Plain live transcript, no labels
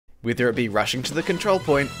Whether it be rushing to the control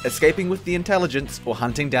point, escaping with the intelligence, or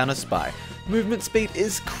hunting down a spy, movement speed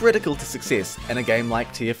is critical to success in a game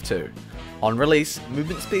like TF2. On release,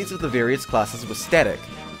 movement speeds of the various classes were static,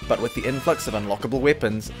 but with the influx of unlockable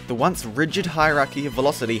weapons, the once rigid hierarchy of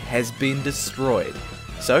velocity has been destroyed.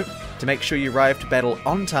 So, to make sure you arrive to battle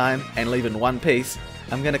on time and leave in one piece,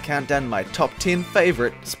 I'm going to count down my top 10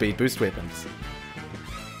 favourite speed boost weapons.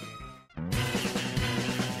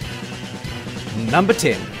 Number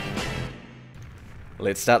 10.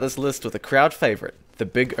 Let's start this list with a crowd favourite, the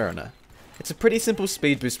Big Earner. It's a pretty simple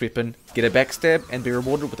speed boost weapon, get a backstab and be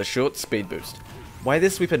rewarded with a short speed boost. Why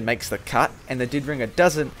this weapon makes the cut and the Dead Ringer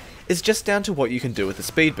doesn't is just down to what you can do with the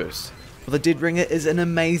speed boost. While the Dead Ringer is an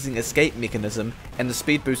amazing escape mechanism and the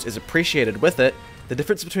speed boost is appreciated with it, the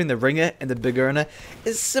difference between the Ringer and the Big Earner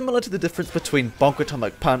is similar to the difference between Bonk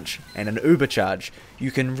Atomic Punch and an Uber Charge. You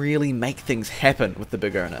can really make things happen with the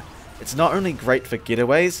Big Earner. It's not only great for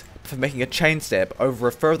getaways, but for making a chain stab over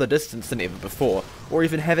a further distance than ever before, or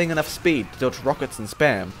even having enough speed to dodge rockets and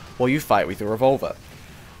spam while you fight with your revolver.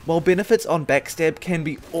 While benefits on backstab can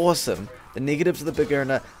be awesome, the negatives of the Big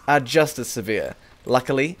Earner are just as severe.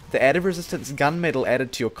 Luckily, the added resistance gunmetal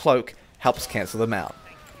added to your cloak helps cancel them out.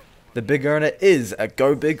 The Big Earner is a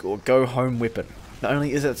go big or go home weapon. Not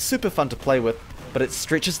only is it super fun to play with, but it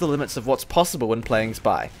stretches the limits of what's possible when playing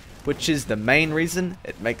Spy, which is the main reason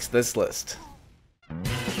it makes this list.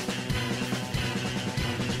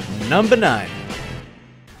 Number 9.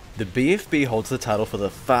 The BFB holds the title for the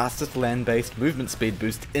fastest land-based movement speed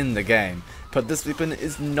boost in the game, but this weapon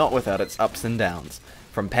is not without its ups and downs.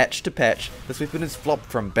 From patch to patch, this weapon has flopped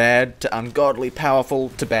from bad to ungodly powerful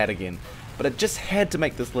to bad again, but it just had to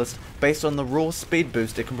make this list based on the raw speed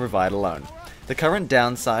boost it can provide alone. The current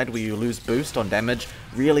downside where you lose boost on damage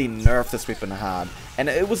really nerfed this weapon hard, and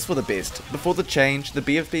it was for the best. Before the change, the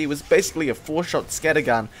BFB was basically a 4-shot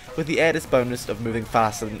scattergun with the added bonus of moving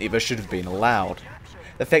faster than ever should have been allowed.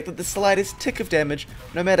 The fact that the slightest tick of damage,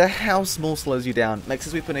 no matter how small, slows you down makes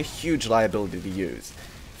this weapon a huge liability to use.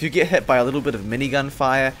 If you get hit by a little bit of minigun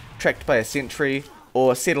fire, tracked by a sentry,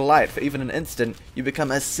 or set alight for even an instant, you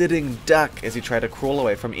become a sitting duck as you try to crawl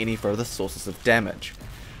away from any further sources of damage.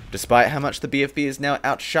 Despite how much the BFB is now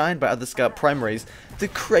outshined by other scout primaries, the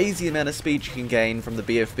crazy amount of speed you can gain from the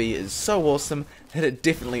BFB is so awesome that it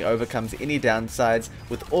definitely overcomes any downsides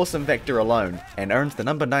with awesome factor alone, and earns the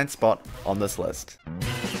number 9 spot on this list.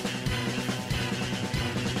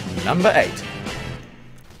 Number 8.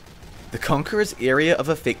 The Conqueror's area of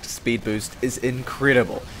effect speed boost is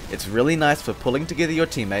incredible. It's really nice for pulling together your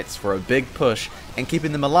teammates for a big push and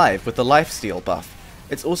keeping them alive with the lifesteal buff.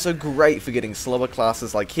 It's also great for getting slower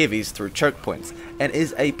classes like heavies through choke points, and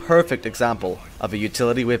is a perfect example of a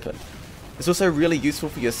utility weapon. It's also really useful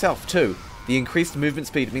for yourself too. The increased movement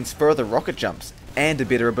speed means further rocket jumps, and a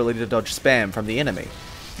better ability to dodge spam from the enemy.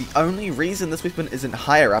 The only reason this weapon isn't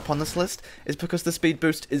higher up on this list is because the speed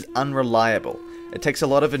boost is unreliable. It takes a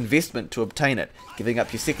lot of investment to obtain it, giving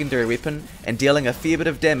up your secondary weapon and dealing a fair bit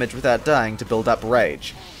of damage without dying to build up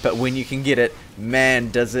rage. But when you can get it,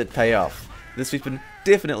 man does it pay off. This weapon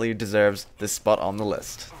definitely deserves this spot on the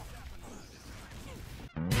list.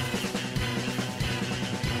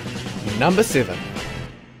 Number 7.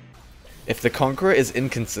 If the Conqueror is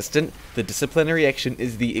inconsistent, the disciplinary action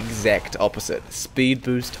is the exact opposite, speed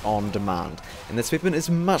boost on demand, and this weapon is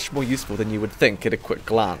much more useful than you would think at a quick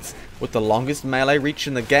glance. With the longest melee reach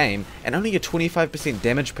in the game, and only a 25%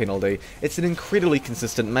 damage penalty, it's an incredibly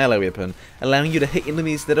consistent melee weapon, allowing you to hit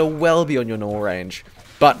enemies that are well beyond your normal range.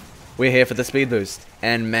 But we're here for the speed boost,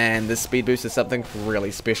 and man, this speed boost is something really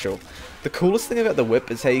special. The coolest thing about the whip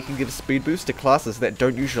is how you can give speed boost to classes that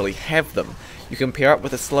don't usually have them. You can pair up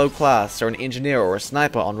with a slow class or an engineer or a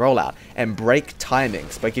sniper on rollout and break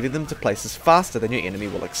timings by getting them to places faster than your enemy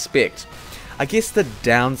will expect. I guess the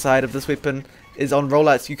downside of this weapon is on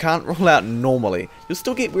rollouts you can't roll out normally. You'll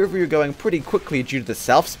still get wherever you're going pretty quickly due to the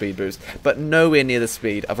self speed boost, but nowhere near the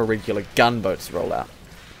speed of a regular gunboat's rollout.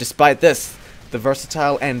 Despite this, the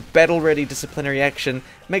versatile and battle-ready disciplinary action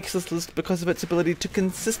makes this list because of its ability to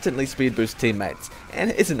consistently speed boost teammates, and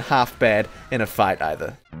it isn't half bad in a fight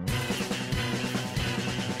either.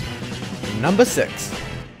 Number 6.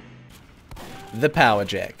 The Power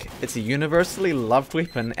Jack. It's a universally loved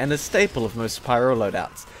weapon and a staple of most pyro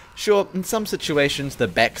loadouts. Sure, in some situations the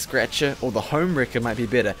back scratcher or the home wrecker might be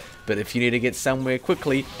better, but if you need to get somewhere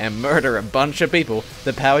quickly and murder a bunch of people,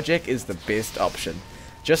 the Power Jack is the best option.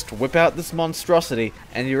 Just whip out this monstrosity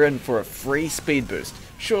and you're in for a free speed boost.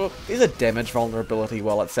 Sure, there's a damage vulnerability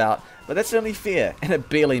while it's out, but that's only fair, and it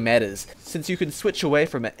barely matters, since you can switch away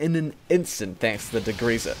from it in an instant thanks to the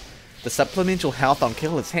degreaser. The supplemental health on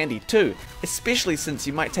kill is handy too, especially since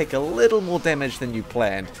you might take a little more damage than you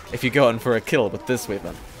planned if you go in for a kill with this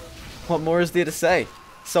weapon. What more is there to say?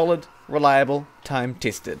 Solid, reliable,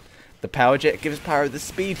 time-tested. The Power Jack gives Pyro the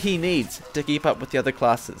speed he needs to keep up with the other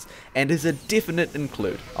classes, and is a definite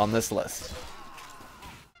include on this list.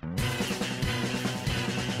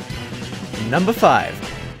 Number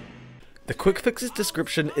 5. The Quick Fix's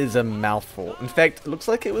description is a mouthful. In fact, it looks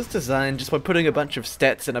like it was designed just by putting a bunch of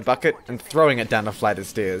stats in a bucket and throwing it down a flight of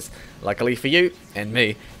stairs. Luckily for you, and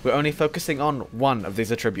me, we're only focusing on one of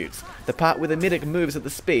these attributes, the part where the medic moves at the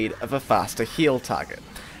speed of a faster heal target.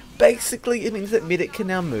 Basically, it means that medic can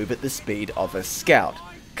now move at the speed of a scout.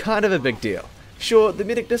 Kind of a big deal. Sure, the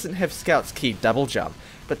medic doesn't have scout's key double jump,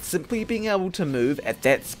 but simply being able to move at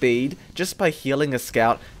that speed just by healing a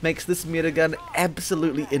scout makes this metagun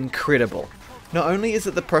absolutely incredible. Not only is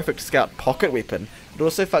it the perfect scout pocket weapon, it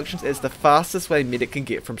also functions as the fastest way medic can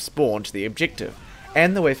get from spawn to the objective,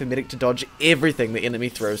 and the way for medic to dodge everything the enemy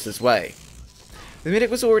throws his way. The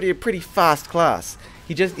medic was already a pretty fast class.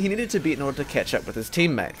 He needed to beat in order to catch up with his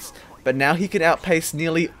teammates, but now he can outpace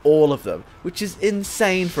nearly all of them, which is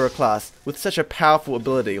insane for a class with such a powerful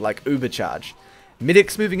ability like Ubercharge.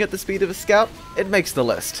 Medics moving at the speed of a scout, it makes the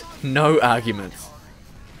list. No arguments.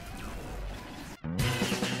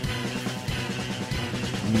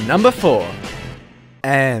 Number 4.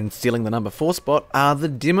 And stealing the number 4 spot are the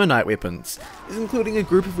Demo Knight weapons. Is including a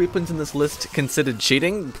group of weapons in this list considered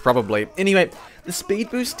cheating? Probably. Anyway, the speed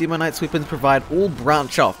boost Demo Knight's weapons provide all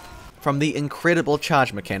branch off from the incredible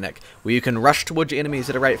charge mechanic, where you can rush towards your enemies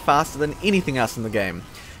at a rate faster than anything else in the game.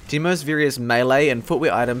 Demo's various melee and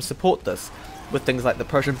footwear items support this, with things like the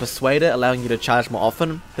Potion Persuader allowing you to charge more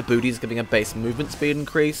often, the booties giving a base movement speed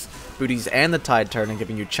increase, booties and the Tide Turner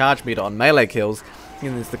giving you charge meter on melee kills,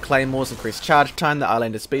 and there's the Claymores increased charge time, the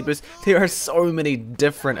Islander speed boost. There are so many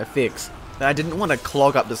different effects that I didn't want to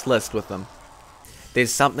clog up this list with them.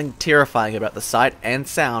 There's something terrifying about the sight and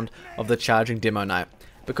sound of the charging Demo Knight,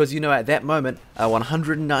 because you know at that moment a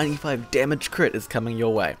 195 damage crit is coming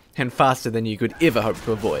your way, and faster than you could ever hope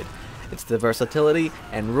to avoid. It's the versatility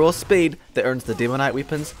and raw speed that earns the Demo Knight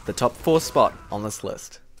weapons the top 4 spot on this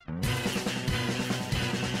list.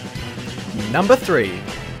 Number 3.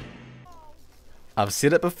 I've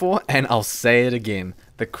said it before and I'll say it again.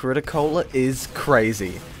 The Criticola is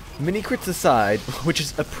crazy. Mini crits aside, which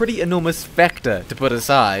is a pretty enormous factor to put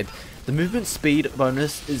aside, the movement speed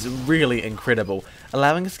bonus is really incredible,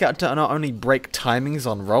 allowing a scout to not only break timings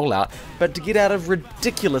on rollout, but to get out of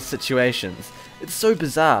ridiculous situations. It's so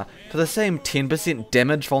bizarre. For the same 10%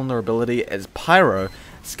 damage vulnerability as Pyro,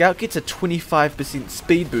 Scout gets a 25%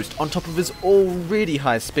 speed boost on top of his already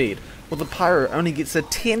high speed, while the Pyro only gets a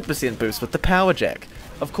 10% boost with the Power Jack.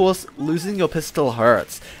 Of course, losing your pistol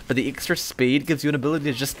hurts, but the extra speed gives you an ability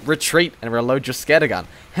to just retreat and reload your scattergun,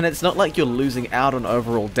 and it's not like you're losing out on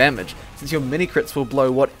overall damage, since your mini crits will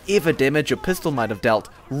blow whatever damage your pistol might have dealt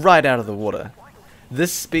right out of the water.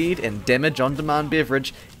 This speed and damage on demand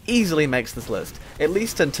beverage easily makes this list, at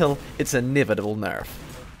least until its inevitable nerf.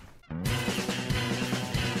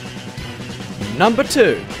 Number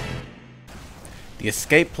 2. The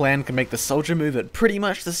escape plan can make the soldier move at pretty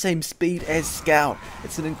much the same speed as Scout.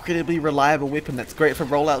 It's an incredibly reliable weapon that's great for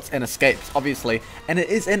rollouts and escapes, obviously, and it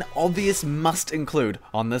is an obvious must include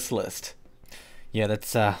on this list. Yeah,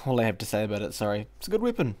 that's all I have to say about it, sorry. It's a good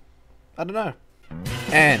weapon. I don't know.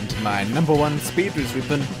 And my number 1 speed boost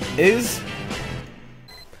weapon is...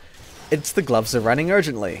 it's the Gloves Are Running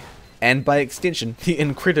Urgently, and by extension, the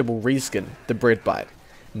incredible reskin, the Bread Bite.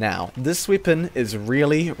 Now, this weapon is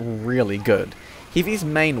really, really good. Heavy's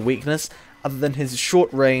main weakness, other than his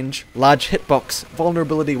short range, large hitbox,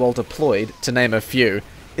 vulnerability while deployed, to name a few,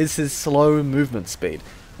 is his slow movement speed.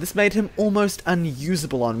 This made him almost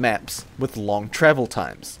unusable on maps with long travel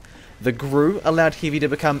times. The GRU allowed Heavy to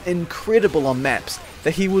become incredible on maps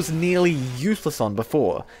that he was nearly useless on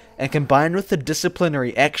before, and combined with the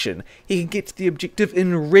disciplinary action, he can get to the objective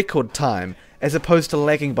in record time, as opposed to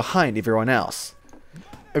lagging behind everyone else.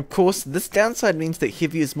 Of course, this downside means that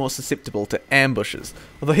Heavy is more susceptible to ambushes,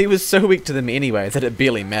 although he was so weak to them anyway that it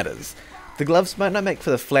barely matters. The gloves might not make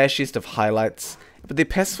for the flashiest of highlights, but their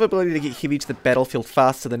passive ability to get Heavy to the battlefield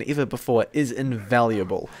faster than ever before is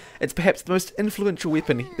invaluable. It's perhaps the most influential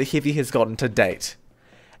weapon the Heavy has gotten to date.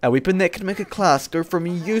 A weapon that can make a class go from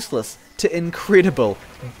useless to incredible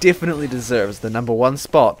definitely deserves the number 1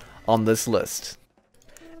 spot on this list.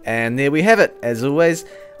 And there we have it. As always,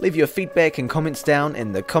 leave your feedback and comments down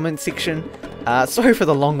in the comment section. Sorry for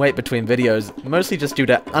the long wait between videos, mostly just due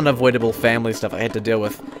to unavoidable family stuff I had to deal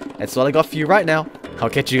with. That's all I got for you right now. I'll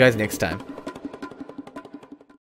catch you guys next time.